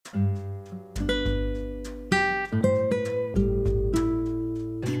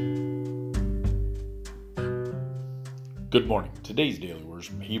Good morning. Today's daily words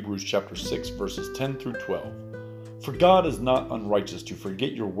from Hebrews chapter 6, verses 10 through 12. For God is not unrighteous to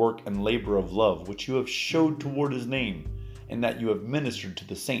forget your work and labor of love, which you have showed toward his name, and that you have ministered to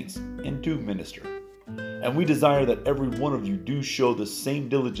the saints, and do minister. And we desire that every one of you do show the same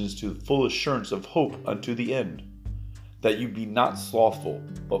diligence to the full assurance of hope unto the end, that you be not slothful,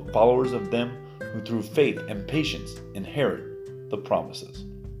 but followers of them who through faith and patience inherit the promises.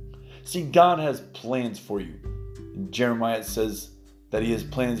 See, God has plans for you. In Jeremiah it says that he has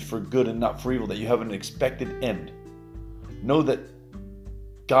plans for good and not for evil, that you have an expected end. Know that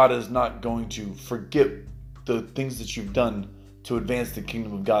God is not going to forget the things that you've done to advance the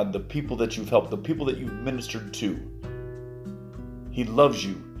kingdom of God, the people that you've helped, the people that you've ministered to. He loves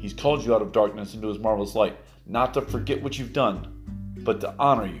you. He's called you out of darkness into his marvelous light, not to forget what you've done, but to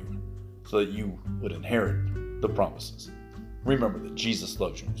honor you so that you would inherit the promises. Remember that Jesus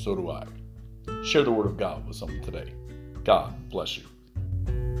loves you, and so do I. Share the word of God with someone today. God bless you.